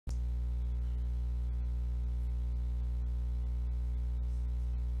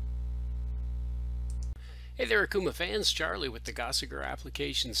Hey there, Okuma fans. Charlie with the Gossiger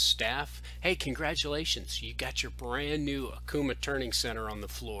Applications staff. Hey, congratulations. You got your brand new Okuma Turning Center on the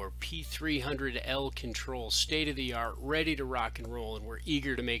floor. P300L control, state-of-the-art, ready to rock and roll, and we're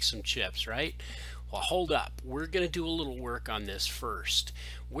eager to make some chips, right? Well, hold up. We're going to do a little work on this first.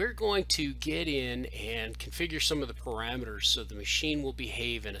 We're going to get in and configure some of the parameters so the machine will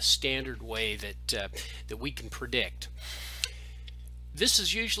behave in a standard way that we can predict. This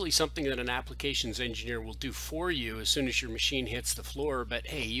is usually something that an applications engineer will do for you as soon as your machine hits the floor, but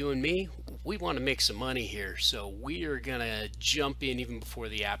hey, you and me, we want to make some money here, so we are going to jump in even before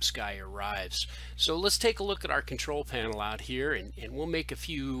the apps guy arrives. So let's take a look at our control panel out here, and we'll make a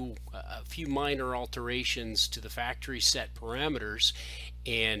few minor alterations to the factory set parameters,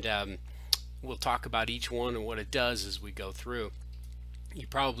 and we'll talk about each one and what it does as we go through. You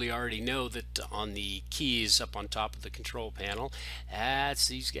probably already know that on the keys up on top of the control panel, that's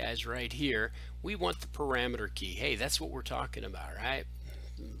these guys right here. We want the parameter key. Hey, that's what we're talking about, right?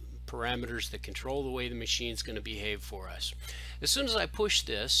 Parameters that control the way the machine's going to behave for us. As soon as I push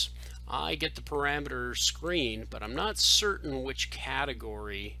this, I get the parameter screen, but I'm not certain which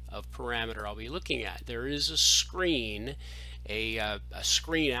category of parameter I'll be looking at. There is a screen, a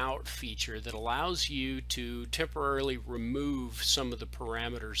screen out feature that allows you to temporarily remove some of the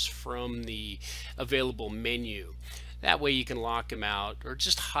parameters from the available menu. That way you can lock them out or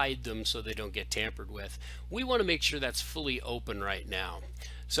just hide them so they don't get tampered with. We want to make sure that's fully open right now.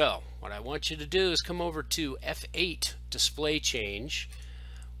 So what I want you to do is come over to F8 display change.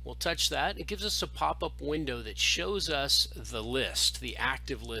 We'll touch that. It gives us a pop-up window that shows us the list, the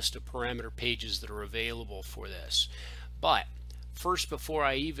active list of parameter pages that are available for this. But first, before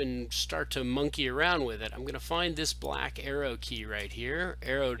I even start to monkey around with it, I'm going to find this black arrow key right here,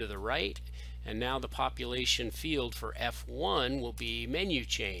 arrow to the right, and now the population field for F1 will be menu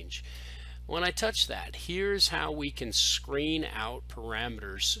change. When I touch that, here's how we can screen out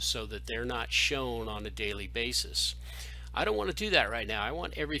parameters so that they're not shown on a daily basis. I don't want to do that right now. I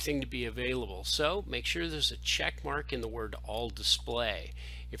want everything to be available. So make sure there's a check mark in the word all display.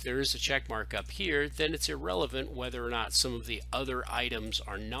 If there is a check mark up here, then it's irrelevant whether or not some of the other items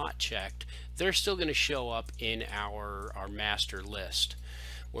are not checked. They're still going to show up in our master list.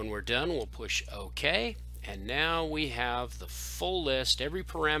 When we're done, we'll push OK. And now we have the full list. Every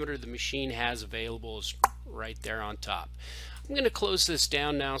parameter the machine has available is right there on top. I'm going to close this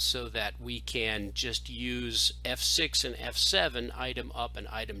down now so that we can just use F6 and F7, item up and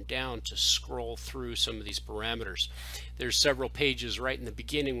item down, to scroll through some of these parameters. There's several pages right in the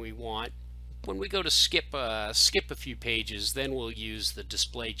beginning we want. When we go to skip a few pages, then we'll use the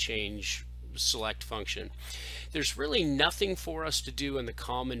display change select function. There's really nothing for us to do in the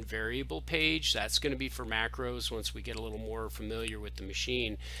common variable page. That's going to be for macros once we get a little more familiar with the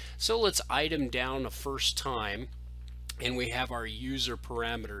machine. So let's item down a first time. And we have our user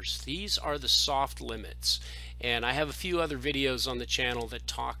parameters. These are the soft limits, and I have a few other videos on the channel that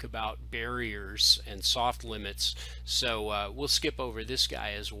talk about barriers and soft limits, so we'll skip over this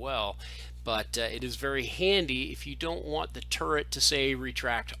guy as well. But it is very handy if you don't want the turret to, say,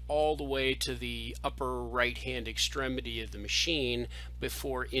 retract all the way to the upper right hand extremity of the machine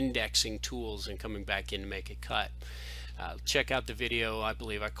before indexing tools and coming back in to make a cut. Check out the video. I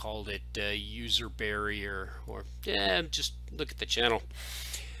believe I called it user barrier, or just look at the channel.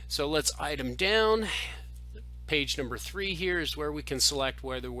 So let's item down. Page number 3 here is where we can select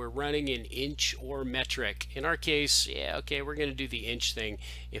whether we're running in inch or metric. In our case, yeah, okay, we're going to do the inch thing.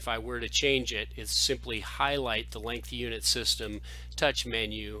 If I were to change it, it's simply highlight the length unit system, touch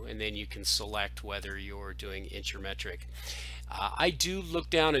menu, and then you can select whether you're doing inch or metric. I do look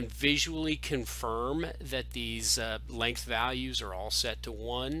down and visually confirm that these length values are all set to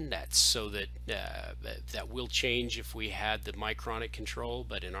 1. That's so that that will change if we had the micronic control,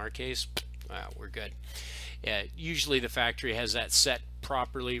 but in our case, we're good. Usually the factory has that set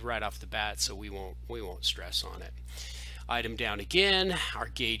properly right off the bat, so we won't stress on it. Item down again, our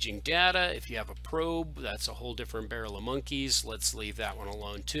gauging data. If you have a probe, that's a whole different barrel of monkeys. Let's leave that one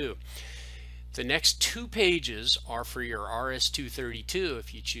alone too. The next 2 pages are for your RS-232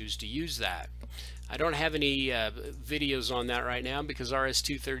 if you choose to use that. I don't have any videos on that right now because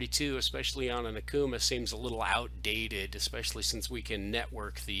RS-232, especially on an Okuma, seems a little outdated, especially since we can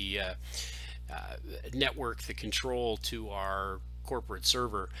network the control to our corporate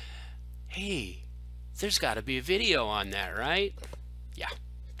server. Hey, there's got to be a video on that, right? Yeah,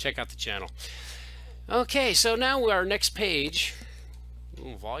 check out the channel. Okay, so now our next page,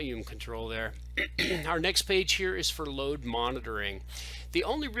 little volume control there. Our next page here is for load monitoring. The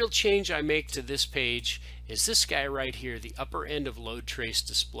only real change I make to this page is this guy right here, the upper end of load trace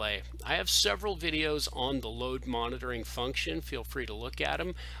display. I have several videos on the load monitoring function. Feel free to look at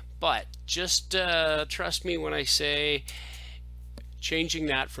them, but just trust me when I say changing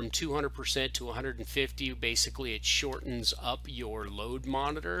that from 200% to 150, basically it shortens up your load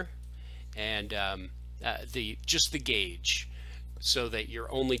monitor and just the gauge, so that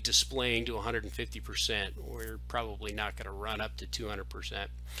you're only displaying to 150%. We're probably not going to run up to 200%.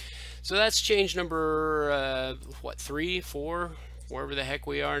 So that's change number what, 3, 4, wherever the heck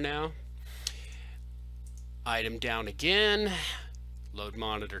we are now. Item down again, load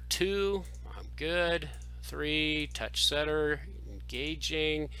monitor 2, I'm good. 3, touch setter,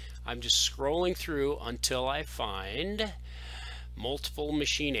 engaging. I'm just scrolling through until I find multiple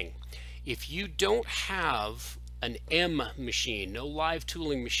machining. If you don't have an M machine, no live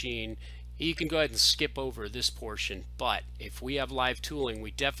tooling machine, you can go ahead and skip over this portion. But if we have live tooling,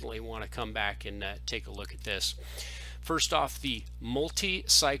 we definitely want to come back and take a look at this. First off, the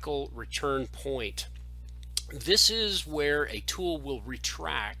multi-cycle return point. This is where a tool will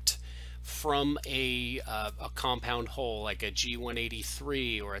retract from a compound hole like a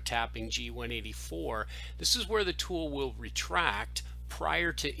G183 or a tapping G184. This is where the tool will retract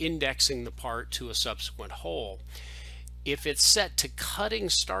prior to indexing the part to a subsequent hole. If it's set to cutting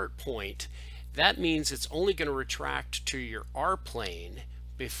start point, that means it's only going to retract to your R plane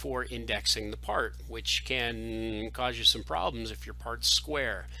before indexing the part, which can cause you some problems if your part's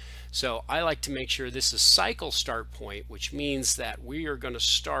square. So I like to make sure this is cycle start point, which means that we are going to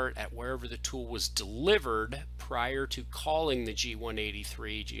start at wherever the tool was delivered prior to calling the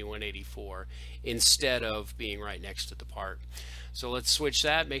G183, G184, instead of being right next to the part. So let's switch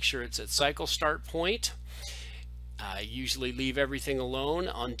that, make sure it's at cycle start point. I usually leave everything alone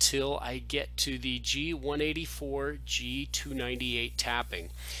until I get to the G184, G298 tapping.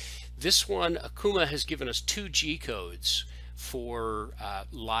 This one, Okuma has given us 2 G codes for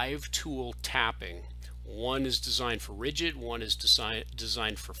live tool tapping. One is designed for rigid, one is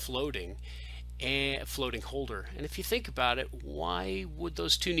designed for floating and floating holder. And if you think about it, why would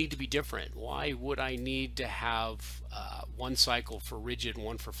those two need to be different? Why would I need to have one cycle for rigid and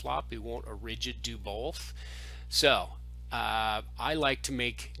one for floppy? Won't a rigid do both? So I like to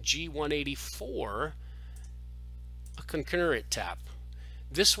make G184 a concurrent tap.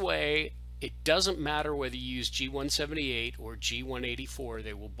 This way, it doesn't matter whether you use G178 or G184,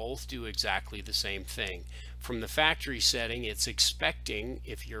 they will both do exactly the same thing. From the factory setting, it's expecting,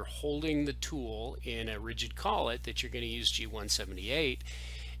 if you're holding the tool in a rigid collet, that you're going to use G178,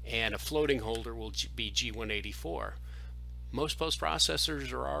 and a floating holder will be G184. Most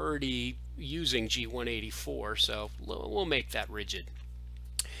post-processors are already using G184, so we'll make that rigid.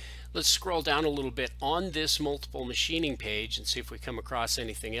 Let's scroll down a little bit on this multiple machining page and see if we come across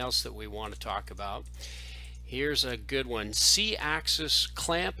anything else that we want to talk about. Here's a good one. C-axis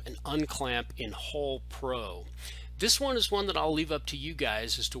clamp and unclamp in Hole Pro. This one is one that I'll leave up to you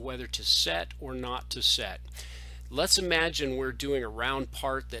guys as to whether to set or not to set. Let's imagine we're doing a round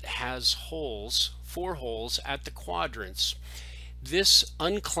part that has holes, 4 holes at the quadrants. This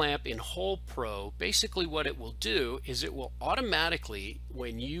unclamp in Hole Pro, basically what it will do is it will automatically,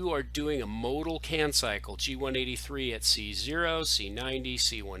 when you are doing a modal can cycle, G183 at C0, C90,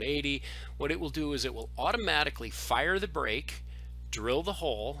 C180, what it will do is it will automatically fire the brake, drill the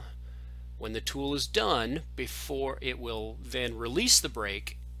hole. When the tool is done, before it will then release the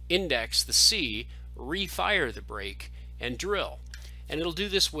brake, index the C, refire the brake, and drill. And it'll do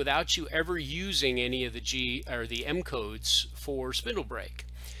this without you ever using any of the G or the M codes for spindle brake.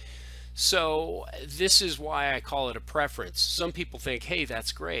 So this is why I call it a preference. Some people think, hey,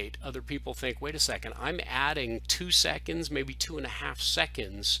 that's great. Other people think, wait a second, I'm adding 2 seconds, maybe 2.5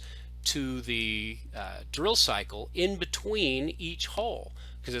 seconds to the drill cycle in between each hole,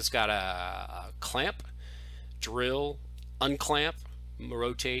 because it's got a clamp, drill, unclamp,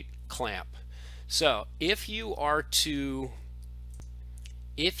 rotate, clamp. So if you are to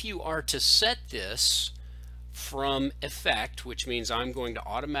set this from effect, which means I'm going to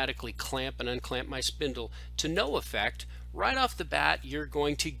automatically clamp and unclamp my spindle, to no effect, right off the bat you're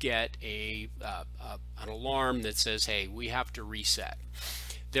going to get an alarm that says, hey, we have to reset.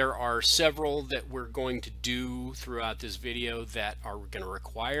 There are several that we're going to do throughout this video that are going to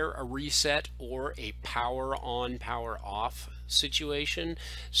require a reset or a power on, power off situation.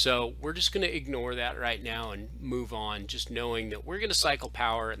 So we're just going to ignore that right now and move on, just knowing that we're going to cycle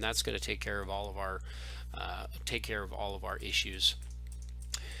power, and that's going to take care of all of our issues.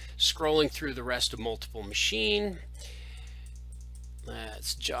 Scrolling through the rest of multiple machine,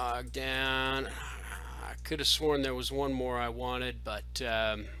 Let's jog down. I could have sworn there was one more I wanted, but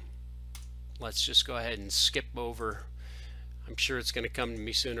let's just go ahead and skip over. I'm sure it's going to come to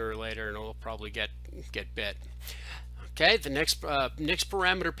me sooner or later, and it'll probably get bit. Okay, the next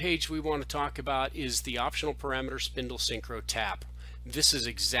parameter page we want to talk about is the optional parameter spindle synchro tap. This is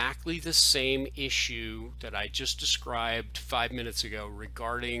exactly the same issue that I just described 5 minutes ago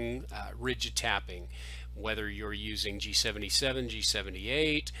regarding rigid tapping. Whether you're using G77,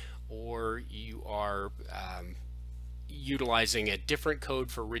 G78, or you are utilizing a different code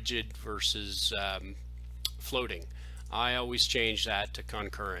for rigid versus floating. I always change that to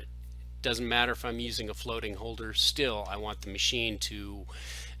concurrent. Doesn't matter if I'm using a floating holder, still I want the machine to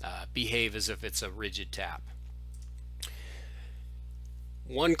behave as if it's a rigid tap.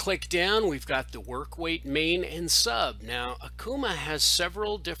 One click down, we've got the work weight, main, and sub. Now, Okuma has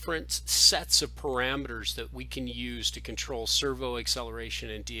several different sets of parameters that we can use to control servo acceleration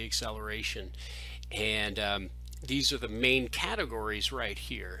and deacceleration. And these are the main categories right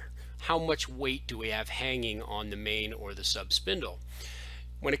here. How much weight do we have hanging on the main or the sub spindle?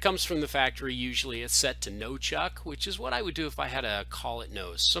 When it comes from the factory, usually it's set to no chuck, which is what I would do if I had a collet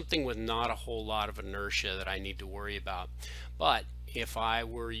nose, something with not a whole lot of inertia that I need to worry about. But if I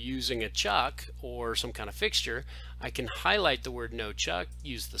were using a chuck or some kind of fixture, I can highlight the word no chuck,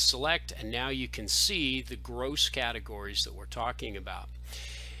 use the select, and now you can see the gross categories that we're talking about.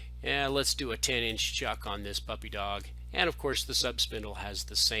 And let's do a 10-inch chuck on this puppy dog. And of course the sub spindle has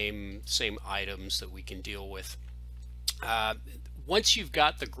the same items that we can deal with. Once you've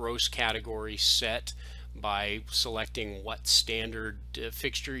got the gross category set by selecting what standard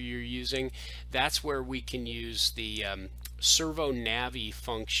fixture you're using, that's where we can use the servo navi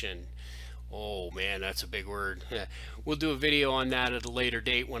function. Oh man, that's a big word. We'll do a video on that at a later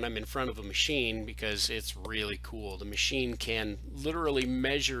date when I'm in front of a machine, because it's really cool. The machine can literally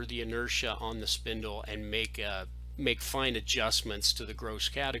measure the inertia on the spindle and make fine adjustments to the gross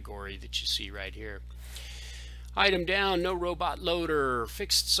category that you see right here. Item down, no robot loader,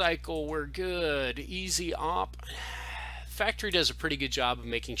 fixed cycle, we're good, easy op. Factory does a pretty good job of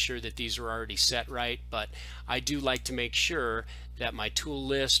making sure that these are already set right, but I do like to make sure that my tool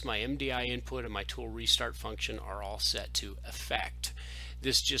list, my MDI input, and my tool restart function are all set to effect.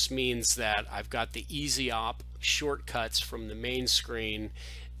 This just means that I've got the easy op shortcuts from the main screen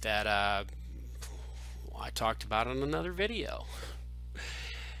that I talked about on another video.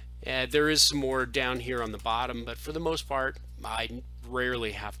 There is some more down here on the bottom, but for the most part, I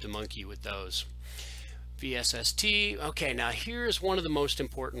rarely have to monkey with those. VSST. Okay, now here's one of the most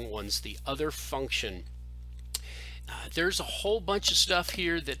important ones, the other function. There's a whole bunch of stuff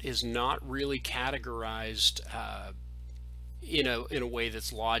here that is not really categorized in a way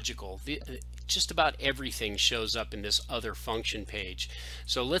that's logical. Just about everything shows up in this other function page.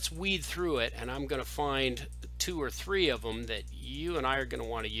 So let's weed through it, and I'm going to find 2 or 3 of them that you and I are going to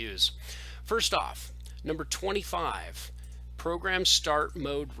want to use. First off, number 25, program start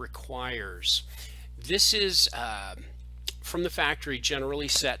mode requires. This is from the factory generally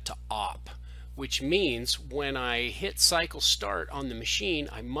set to op, which means when I hit cycle start on the machine,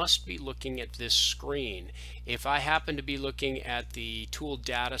 I must be looking at this screen. If I happen to be looking at the tool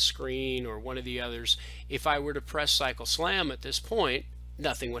data screen or one of the others, if I were to press cycle slam at this point,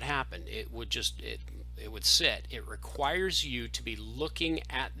 nothing would happen. It would just it would sit. It requires you to be looking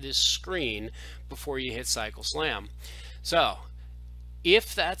at this screen before you hit cycle slam. So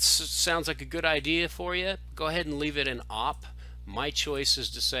if that sounds like a good idea for you, go ahead and leave it in op. My choice is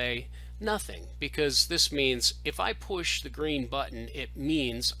to say nothing, because this means if I push the green button, it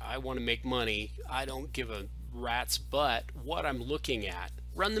means I want to make money. I don't give a rat's butt what I'm looking at.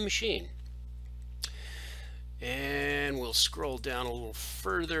 Run the machine. And we'll scroll down a little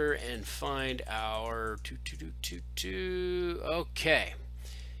further and find our okay,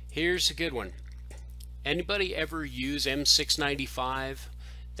 here's a good one. Anybody ever use M695?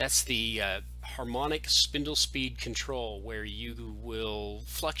 That's the harmonic spindle speed control, where you will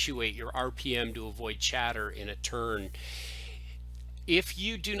fluctuate your RPM to avoid chatter in a turn. If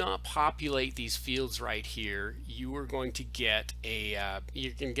you do not populate these fields right here, you are going to get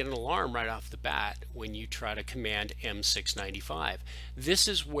an alarm right off the bat when you try to command M695. This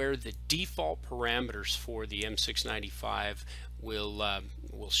is where the default parameters for the M695 will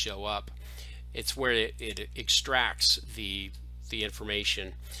show up. It's where it extracts the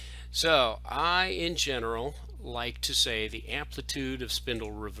information. So I, in general, like to say the amplitude of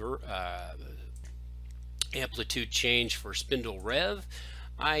spindle amplitude change for spindle rev,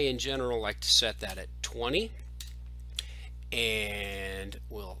 I in general like to set that at 20, and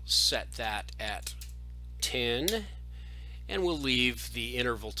we'll set that at 10, and we'll leave the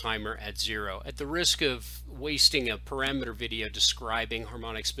interval timer at 0. At the risk of wasting a parameter video describing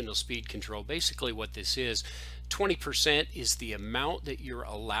harmonic spindle speed control, basically what this is, 20% is the amount that you're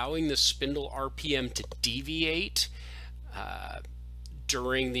allowing the spindle RPM to deviate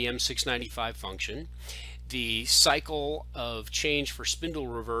during the M695 function. The cycle of change for spindle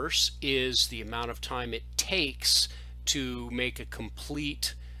reverse is the amount of time it takes to make a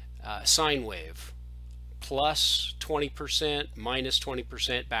complete sine wave. Plus 20%, minus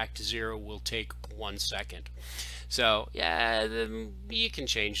 20%, back to 0 will take 1 second. So yeah, you can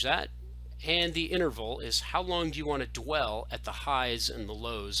change that. And the interval is how long do you want to dwell at the highs and the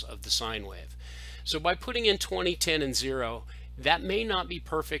lows of the sine wave. So by putting in 20, 10, and 0, that may not be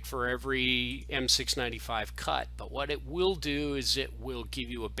perfect for every M695 cut, but what it will do is it will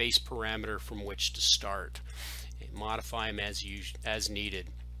give you a base parameter from which to start. And modify them as needed.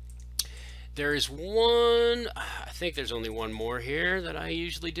 There is one, I think there's only one more here that I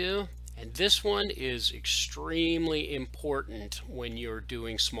usually do, and this one is extremely important when you're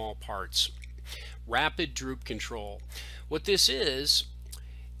doing small parts. Rapid droop control. What this is,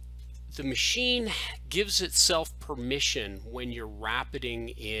 the machine gives itself permission when you're rapiding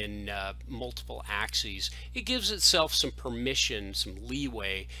in multiple axes. It gives itself some permission, some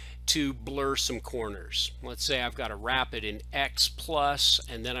leeway to blur some corners. Let's say I've got a rapid in X plus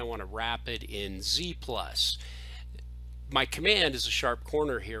and then I want a rapid in Z plus. My command is a sharp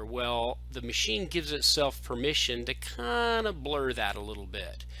corner here. Well, the machine gives itself permission to kind of blur that a little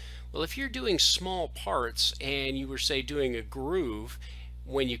bit. Well, if you're doing small parts and you were, say, doing a groove,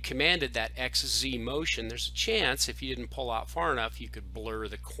 when you commanded that XZ motion, there's a chance if you didn't pull out far enough you could blur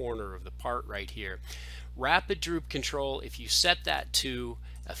the corner of the part right here. Rapid droop control, if you set that to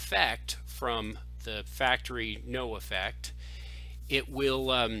effect from the factory no effect, it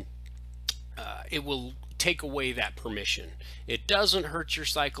will take away that permission. It doesn't hurt your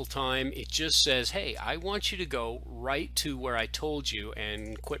cycle time. It just says, hey, I want you to go right to where I told you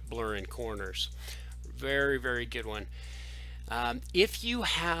and quit blurring corners. Very, very good one. If you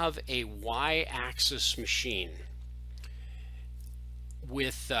have a y-axis machine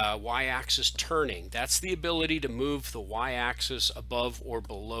with y-axis turning, that's the ability to move the y-axis above or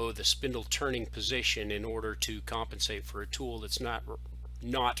below the spindle turning position in order to compensate for a tool that's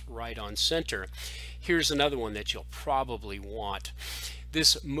not right on center. Here's another one that you'll probably want.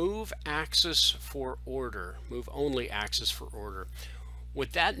 This move axis for order, move only axis for order.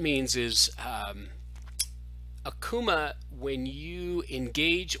 What that means is Okuma, when you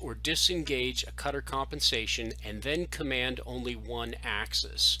engage or disengage a cutter compensation and then command only one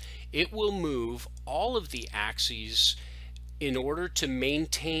axis, it will move all of the axes in order to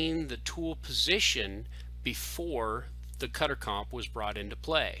maintain the tool position before the cutter comp was brought into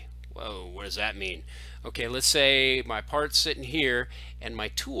play. Whoa, what does that mean? Okay, let's say my part's sitting here and my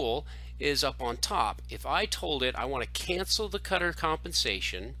tool is up on top. If I told it I want to cancel the cutter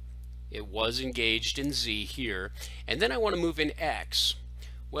compensation, it was engaged in Z here, and then I want to move in X.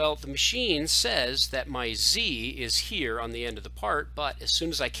 Well, the machine says that my Z is here on the end of the part, but as soon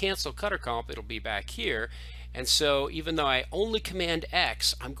as I cancel cutter comp, it'll be back here. And so even though I only command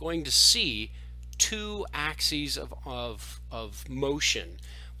X, I'm going to see two axes of motion,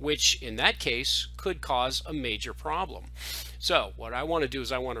 which in that case could cause a major problem. So what I want to do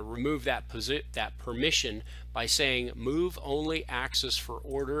is I want to remove that permission by saying move only axis for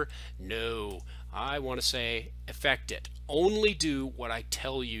order. No, I want to say effect it. Only do what I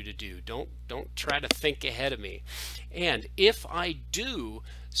tell you to do. Don't try to think ahead of me. And if I do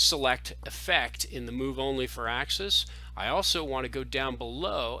select effect in the move only for axis, I also want to go down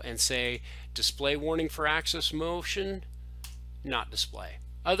below and say display warning for axis motion, not display.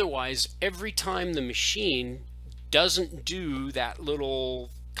 Otherwise, every time the machine doesn't do that little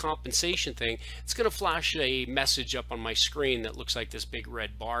compensation thing, it's going to flash a message up on my screen that looks like this big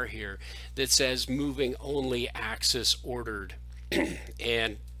red bar here that says moving only axis ordered.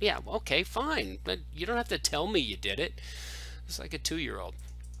 And yeah, okay, fine, but you don't have to tell me you did it. It's like a 2-year-old.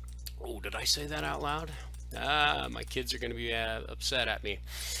 Oh, did I say that out loud? My kids are going to be upset at me.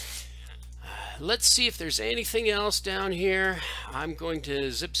 Let's see if there's anything else down here. I'm going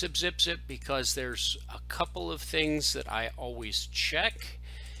to zip because there's a couple of things that I always check.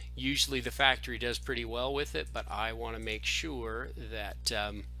 Usually the factory does pretty well with it, but I want to make sure that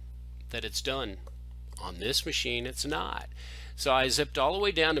that it's done. On this machine, it's not. So I zipped all the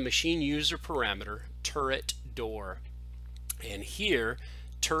way down to machine user parameter, turret door. And here,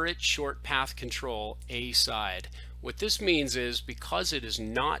 turret short path control A side. What this means is, because it is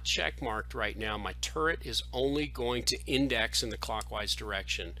not check marked right now, my turret is only going to index in the clockwise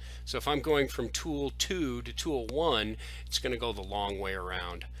direction. So if I'm going from tool 2 to tool 1, it's going to go the long way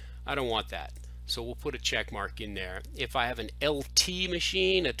around. I don't want that. So we'll put a check mark in there. If I have an LT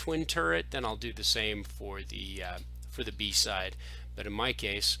machine, a twin turret, then I'll do the same for the B side. But in my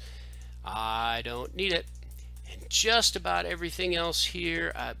case, I don't need it. And just about everything else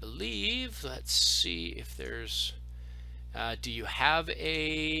here, I believe. Let's see if there's... do you have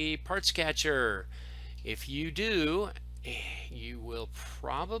a parts catcher? If you do, you will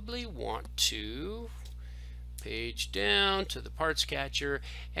probably want to page down to the parts catcher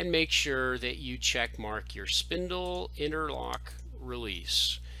and make sure that you check mark your spindle interlock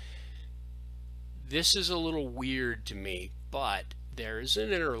release. This is a little weird to me, but there is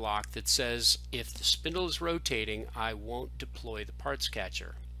an interlock that says if the spindle is rotating, I won't deploy the parts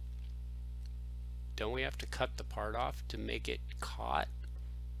catcher. Don't we have to cut the part off to make it caught?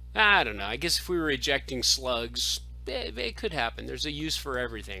 I don't know. I guess if we were ejecting slugs, it could happen. There's a use for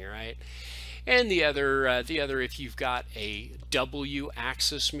everything, right? And the other, if you've got a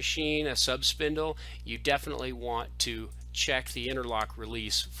W-axis machine, a sub-spindle, you definitely want to check the interlock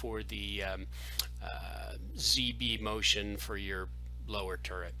release for the ZB motion for your lower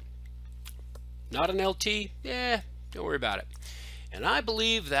turret. Not an LT? Yeah, don't worry about it. And I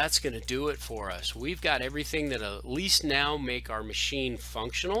believe that's going to do it for us. We've got everything that at least now make our machine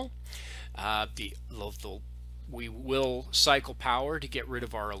functional. We will cycle power to get rid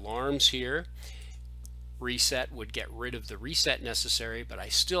of our alarms here. Reset would get rid of the reset necessary, but I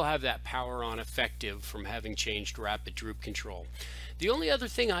still have that power on effective from having changed rapid droop control. The only other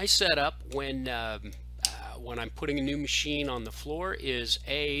thing I set up when I'm putting a new machine on the floor is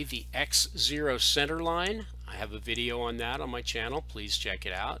the X0 center line. I have a video on that on my channel, please check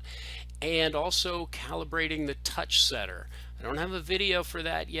it out. And also calibrating the touch setter. I don't have a video for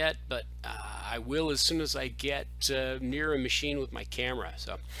that yet, but I will as soon as I get near a machine with my camera.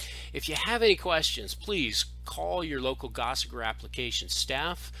 So if you have any questions, please call your local Gosiger application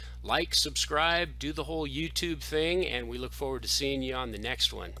staff, like, subscribe, do the whole YouTube thing, and we look forward to seeing you on the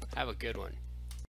next one. Have a good one.